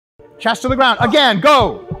Chest to the ground. Again,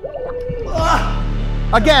 go.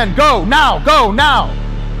 Again, go. Now, go, now.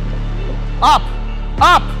 Up,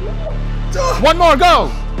 up. One more,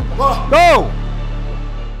 go. Go.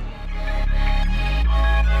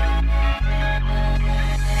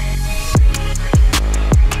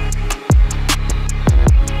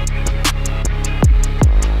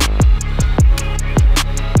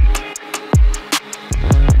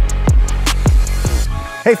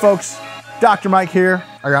 Hey folks, Dr. Mike here.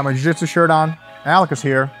 I got my jiu-jitsu shirt on. Alec is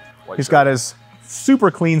here. He's got his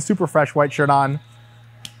super clean, super fresh white shirt on.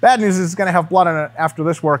 Bad news is he's gonna have blood on it after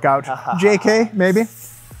this workout. JK, maybe?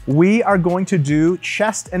 We are going to do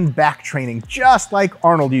chest and back training, just like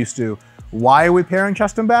Arnold used to. Why are we pairing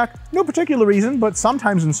chest and back? No particular reason, but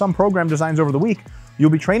sometimes in some program designs over the week, you'll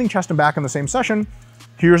be training chest and back in the same session.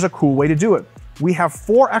 Here's a cool way to do it. We have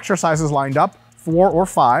 4 exercises lined up, 4 or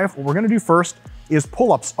 5. What we're gonna do first is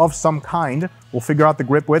pull-ups of some kind. We'll figure out the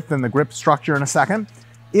grip width and the grip structure in a second.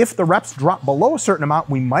 If the reps drop below a certain amount,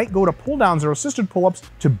 we might go to pull-downs or assisted pull-ups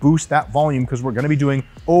to boost that volume because we're gonna be doing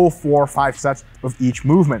 4 or 5 sets of each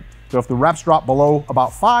movement. So if the reps drop below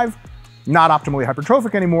about 5, not optimally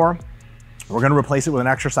hypertrophic anymore, we're gonna replace it with an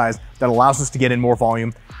exercise that allows us to get in more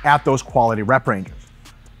volume at those quality rep ranges.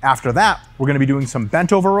 After that, we're gonna be doing some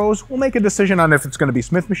bent over rows. We'll make a decision on if it's gonna be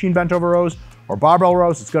Smith machine bent over rows or barbell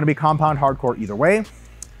rows. It's gonna be compound hardcore either way.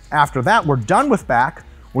 After that, we're done with back.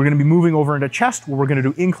 We're gonna be moving over into chest where we're gonna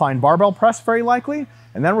do incline barbell press very likely.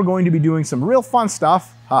 And then we're going to be doing some real fun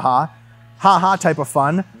stuff, haha type of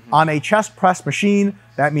fun, on a chest press machine.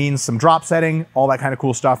 That means some drop setting, all that kind of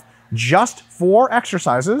cool stuff. Just 4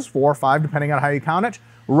 exercises, 4 or 5 depending on how you count it.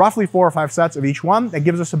 Roughly 4 or 5 sets of each one. That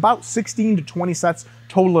gives us about 16 to 20 sets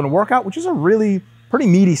total in a workout, which is a really pretty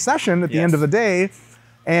meaty session at the end of the day.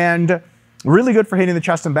 And really good for hitting the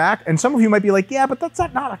chest and back. And some of you might be like, yeah, but that's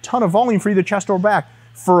not a ton of volume for either chest or back.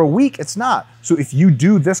 For a week, it's not. So if you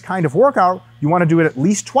do this kind of workout, you want to do it at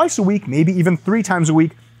least twice a week, maybe even 3 times a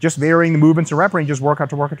week, just varying the movements and rep ranges, workout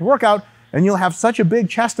to workout to workout. And you'll have such a big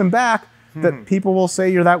chest and back that people will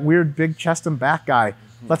say you're that weird big chest and back guy.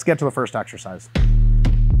 Let's get to the first exercise.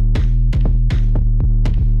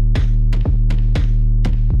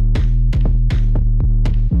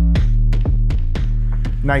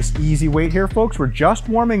 Nice easy weight here, folks. We're just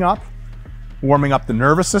warming up the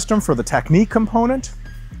nervous system for the technique component,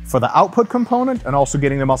 for the output component, and also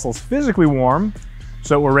getting the muscles physically warm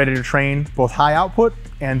so we're ready to train both high output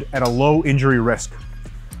and at a low injury risk.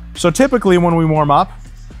 So typically when we warm up,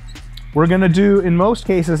 we're gonna do, in most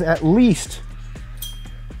cases, at least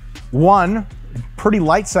 1 pretty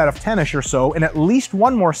light set of 10-ish or so, and at least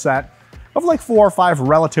 1 more set of like 4 or 5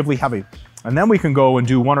 relatively heavy. And then we can go and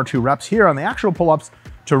do 1 or 2 reps here on the actual pull-ups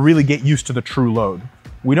to really get used to the true load.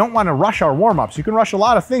 We don't want to rush our warm-ups. You can rush a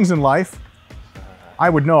lot of things in life. I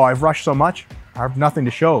would know, I've rushed so much, I have nothing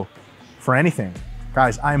to show for anything.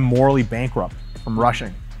 Guys, I'm morally bankrupt from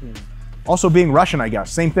rushing. Also being Russian, I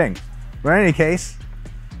guess, same thing. But in any case,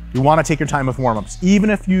 you want to take your time with warm-ups. Even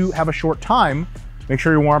if you have a short time, make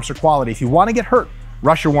sure your warm-ups are quality. If you want to get hurt,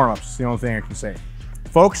 rush your warm-ups. It's the only thing I can say.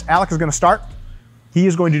 Folks, Alec is going to start. He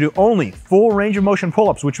is going to do only full range of motion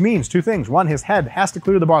pull-ups, which means 2 things. 1, his head has to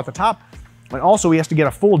clear the bar at the top, and also he has to get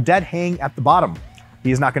a full dead hang at the bottom.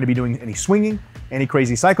 He is not going to be doing any swinging, any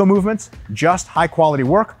crazy psycho movements, just high quality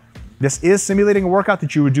work. This is simulating a workout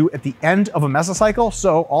that you would do at the end of a mesocycle,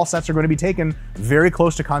 so all sets are going to be taken very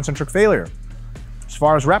close to concentric failure. As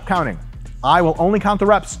far as rep counting, I will only count the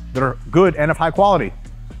reps that are good and of high quality.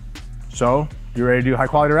 So, you ready to do high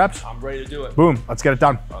quality reps? I'm ready to do it. Boom, let's get it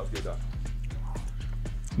done. Let's get it done.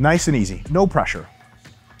 Nice and easy, no pressure.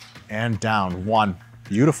 And down, 1,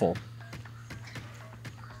 beautiful.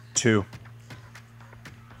 2,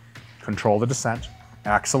 control the descent,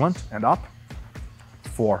 excellent, and up.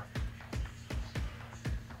 4,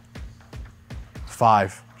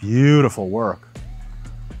 5, beautiful work.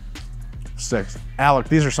 6, Alec,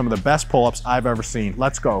 these are some of the best pull-ups I've ever seen.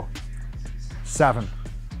 Let's go. 7,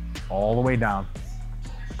 all the way down.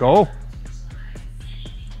 Go.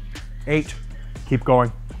 8, keep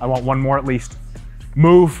going. I want 1 more at least.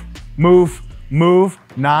 Move, move, move.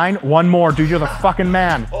 9, 1 more, dude, you're the fucking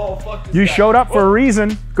man. Oh, fuck this You guy. showed up for a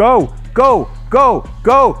reason. Go, go, go,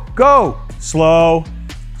 go, go. Slow,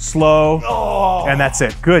 slow, and that's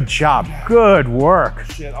it. Good job, good work.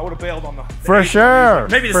 Shit, I would have bailed on the For sure,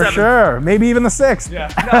 maybe the for 7. sure. Maybe even the 6th.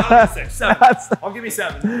 Yeah, no, I'll give me 6, 7. I'll give me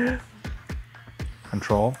 7.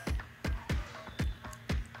 Control.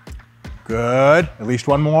 Good, at least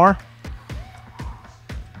 1 more.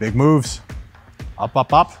 Big moves. Up,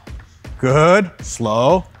 up, up. Good,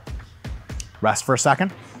 slow. Rest for a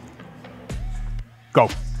second. Go.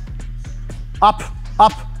 Up,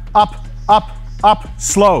 up, up, up, up,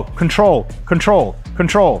 slow, control, control,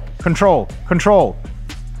 control, control, control.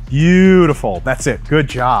 Beautiful, that's it, good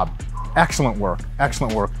job. Excellent work,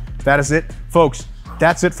 excellent work. That is it, folks.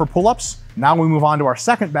 That's it for pull-ups. Now we move on to our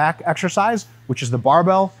second back exercise, which is the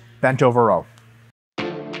barbell bent over row.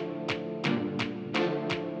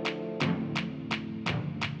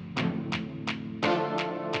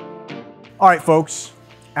 All right, folks,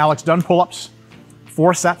 Alex done pull-ups,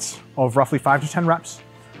 4 sets of roughly 5 to 10 reps.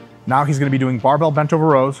 Now he's gonna be doing barbell bent over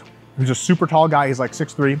rows. He's a super tall guy, he's like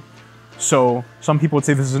 6'3". So some people would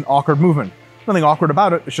say this is an awkward movement. Nothing awkward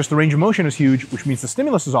about it, it's just the range of motion is huge, which means the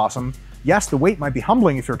stimulus is awesome. Yes, the weight might be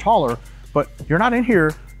humbling if you're taller, but you're not in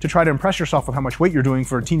here to try to impress yourself with how much weight you're doing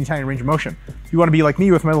for a teeny tiny range of motion. If you wanna be like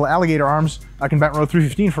me with my little alligator arms, I can bent row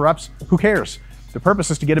 315 for reps, who cares? The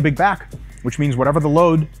purpose is to get a big back, which means whatever the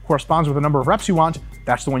load corresponds with the number of reps you want,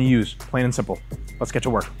 that's the one you use, plain and simple. Let's get to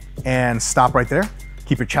work. And stop right there.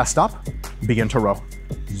 Keep your chest up, begin to row.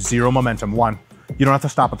 0 momentum, 1. You don't have to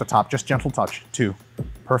stop at the top, just gentle touch. 2,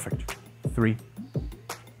 perfect. 3,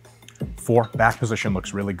 4, back position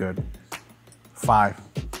looks really good. 5,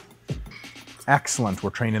 excellent, we're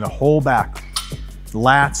training the whole back.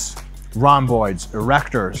 Lats, rhomboids,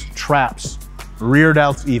 erectors, traps, rear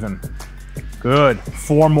delts even. Good,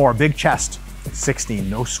 4 more, big chest. 16,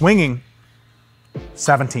 no swinging.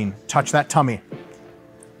 17, touch that tummy.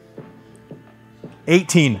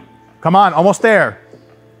 18, come on, almost there.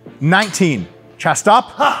 19, chest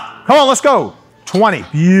up. Come on, let's go. 20,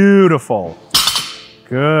 beautiful.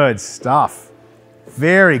 Good stuff.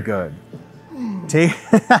 Very good. Take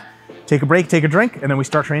a break, take a drink, and then we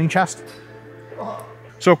start training chest.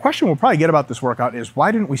 So a question we'll probably get about this workout is,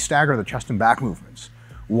 why didn't we stagger the chest and back movements?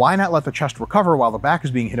 Why not let the chest recover while the back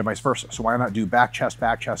is being hit and vice versa? So why not do back, chest,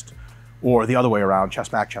 or the other way around,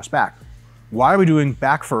 chest, back? Why are we doing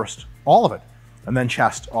back first, all of it, and then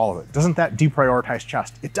chest, all of it? Doesn't that deprioritize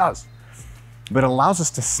chest? It does. But it allows us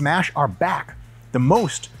to smash our back the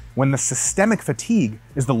most when the systemic fatigue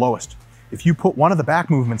is the lowest. If you put one of the back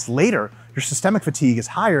movements later, your systemic fatigue is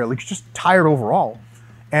higher, like you're just tired overall,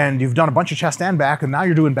 and you've done a bunch of chest and back, and now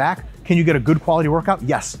you're doing back. Can you get a good quality workout?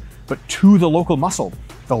 Yes, but to the local muscle.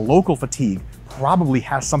 The local fatigue probably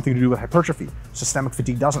has something to do with hypertrophy. Systemic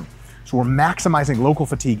fatigue doesn't. So we're maximizing local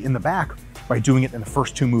fatigue in the back by doing it in the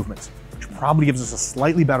first 2 movements, which probably gives us a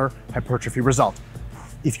slightly better hypertrophy result.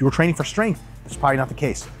 If you were training for strength, it's probably not the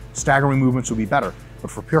case. Staggering movements would be better.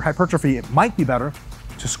 But for pure hypertrophy, it might be better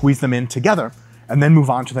to squeeze them in together and then move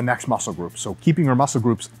on to the next muscle group. So keeping your muscle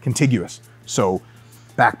groups contiguous. So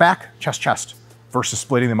back, chest, versus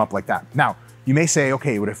splitting them up like that. Now, you may say,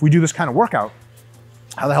 okay, but if we do this kind of workout,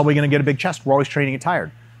 how the hell are we gonna get a big chest? We're always training it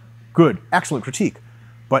tired. Good, excellent critique.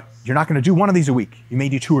 But you're not gonna do 1 of these a week. You may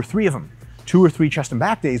do 2 or 3 of them. 2 or 3 chest and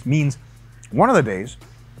back days means one of the days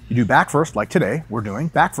you do back first, like today, we're doing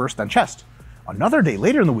back first, then chest. Another day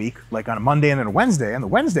later in the week, like on a Monday and then a Wednesday, on the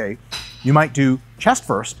Wednesday, you might do chest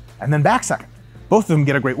first and then back second. Both of them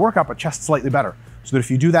get a great workout, but chest slightly better. So that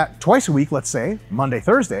if you do that twice a week, let's say, Monday,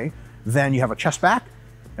 Thursday, then you have a chest back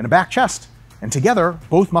and a back chest. And together,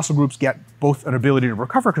 both muscle groups get both an ability to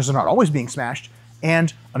recover because they're not always being smashed,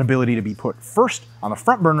 and an ability to be put first on the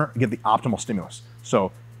front burner and get the optimal stimulus.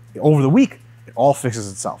 So over the week, it all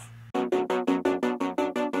fixes itself.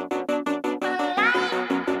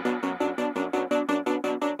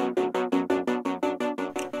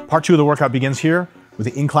 Part 2 of the workout begins here with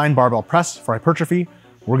the incline barbell press for hypertrophy.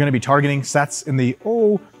 We're gonna be targeting sets in the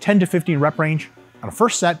 10 to 15 rep range on a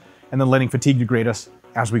first set, and then letting fatigue degrade us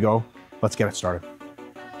as we go. Let's get it started.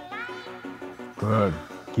 Good,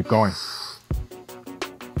 keep going.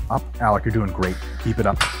 Up, Alec, you're doing great. Keep it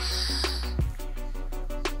up.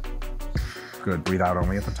 Good, breathe out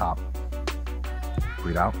only at the top.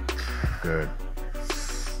 Breathe out, good.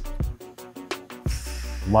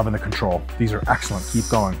 Loving the control. These are excellent, keep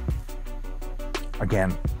going.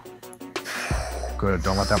 Again. Good,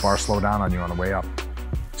 don't let that bar slow down on you on the way up.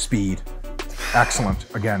 Speed, excellent,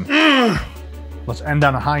 again. Let's end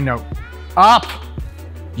on a high note. Up,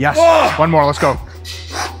 yes, one more, let's go.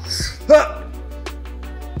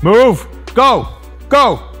 Move, go,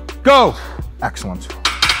 go, go. Excellent,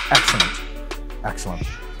 excellent, excellent.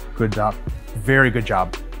 Good job, very good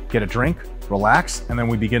job. Get a drink, relax, and then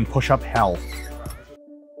we begin push-up hell.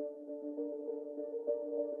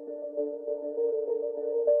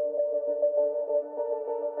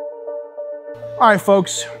 All right,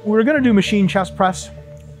 folks, we were gonna do machine chest press,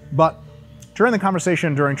 but during the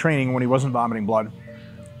conversation during training when he wasn't vomiting blood,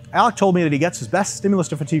 Alec told me that he gets his best stimulus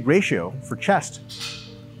to fatigue ratio for chest,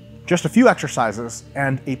 just a few exercises,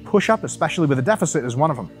 and a push-up, especially with a deficit, is one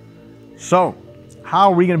of them. So,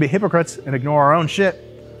 how are we gonna be hypocrites and ignore our own shit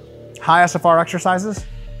high SFR exercises,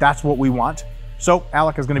 that's what we want. So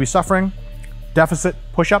Alec is gonna be suffering deficit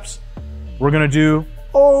push-ups. We're gonna do,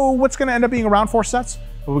 what's gonna end up being around 4 sets,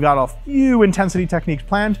 but we got a few intensity techniques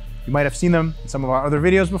planned. You might have seen them in some of our other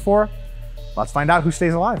videos before. Let's find out who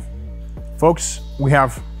stays alive. Folks, we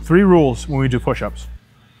have 3 rules when we do push-ups.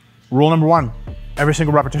 Rule number 1, every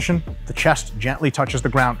single repetition, the chest gently touches the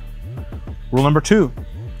ground. Rule number 2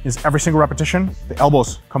 is every single repetition, the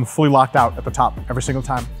elbows come fully locked out at the top every single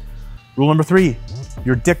time. Rule number 3,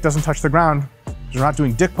 your dick doesn't touch the ground. You're not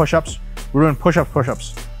doing dick push-ups, we're doing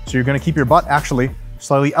push-ups. So you're gonna keep your butt actually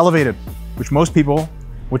slightly elevated, which most people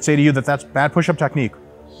would say to you that that's bad push-up technique.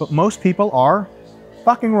 But most people are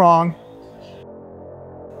fucking wrong.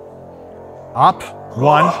 Up,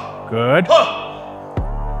 1, good.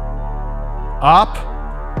 Up,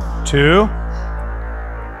 2.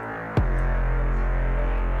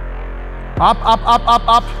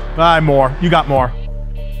 Up. More, you got more.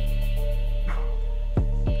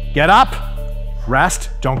 Get up, rest,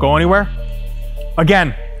 don't go anywhere.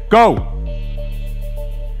 Again, go.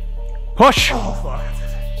 Push. Oh, fuck.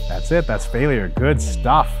 That's it, that's failure, good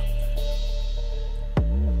stuff.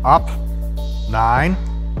 Up, 9.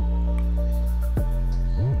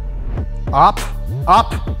 Up.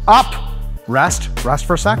 Rest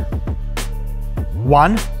for a sec.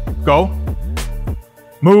 1, go.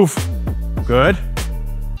 Move, good.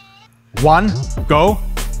 1, go.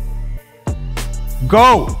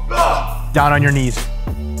 Go. Down on your knees.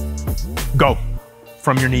 Go.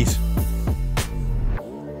 From your knees.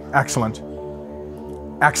 Excellent.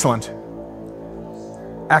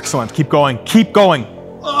 Keep going.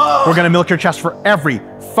 We're gonna milk your chest for every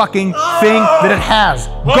fucking thing that it has.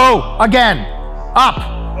 Go, again.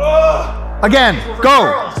 Up. Again,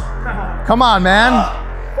 go. Come on, man.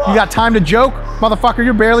 You got time to joke? Motherfucker,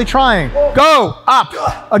 you're barely trying. Go, up,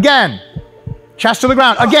 again. Chest to the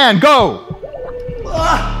ground, again, go.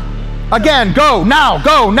 Again, go, now.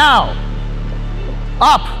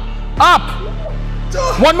 Up.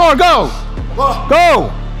 1 more, go.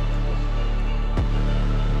 Go.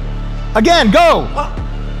 Again, go.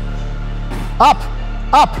 Up.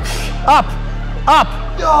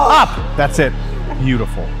 That's it.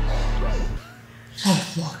 Beautiful. Oh,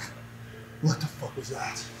 fuck. What the fuck was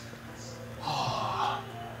that?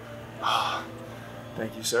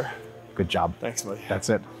 Thank you, sir. Good job. Thanks, buddy. That's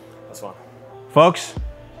it. That's fun. Folks,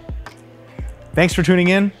 thanks for tuning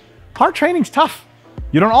in. Hard training's tough.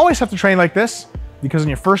 You don't always have to train like this, because in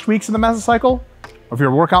your first weeks of the mesocycle, or if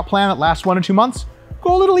your workout plan that lasts 1 or 2 months,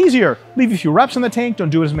 go a little easier. Leave a few reps in the tank, don't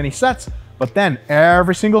do as many sets, but then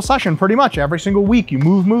every single session, pretty much every single week, you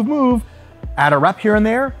move. Add a rep here and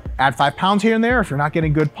there, add 5 pounds here and there. If you're not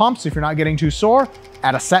getting good pumps, if you're not getting too sore,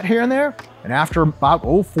 add a set here and there. And after about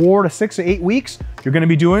 4 to 6 to 8 weeks, you're gonna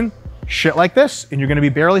be doing shit like this, and you're gonna be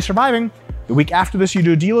barely surviving. The week after this, you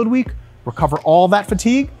do a deload week, recover all that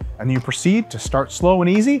fatigue, and then you proceed to start slow and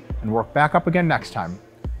easy and work back up again next time.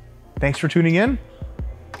 Thanks for tuning in.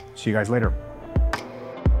 See you guys later.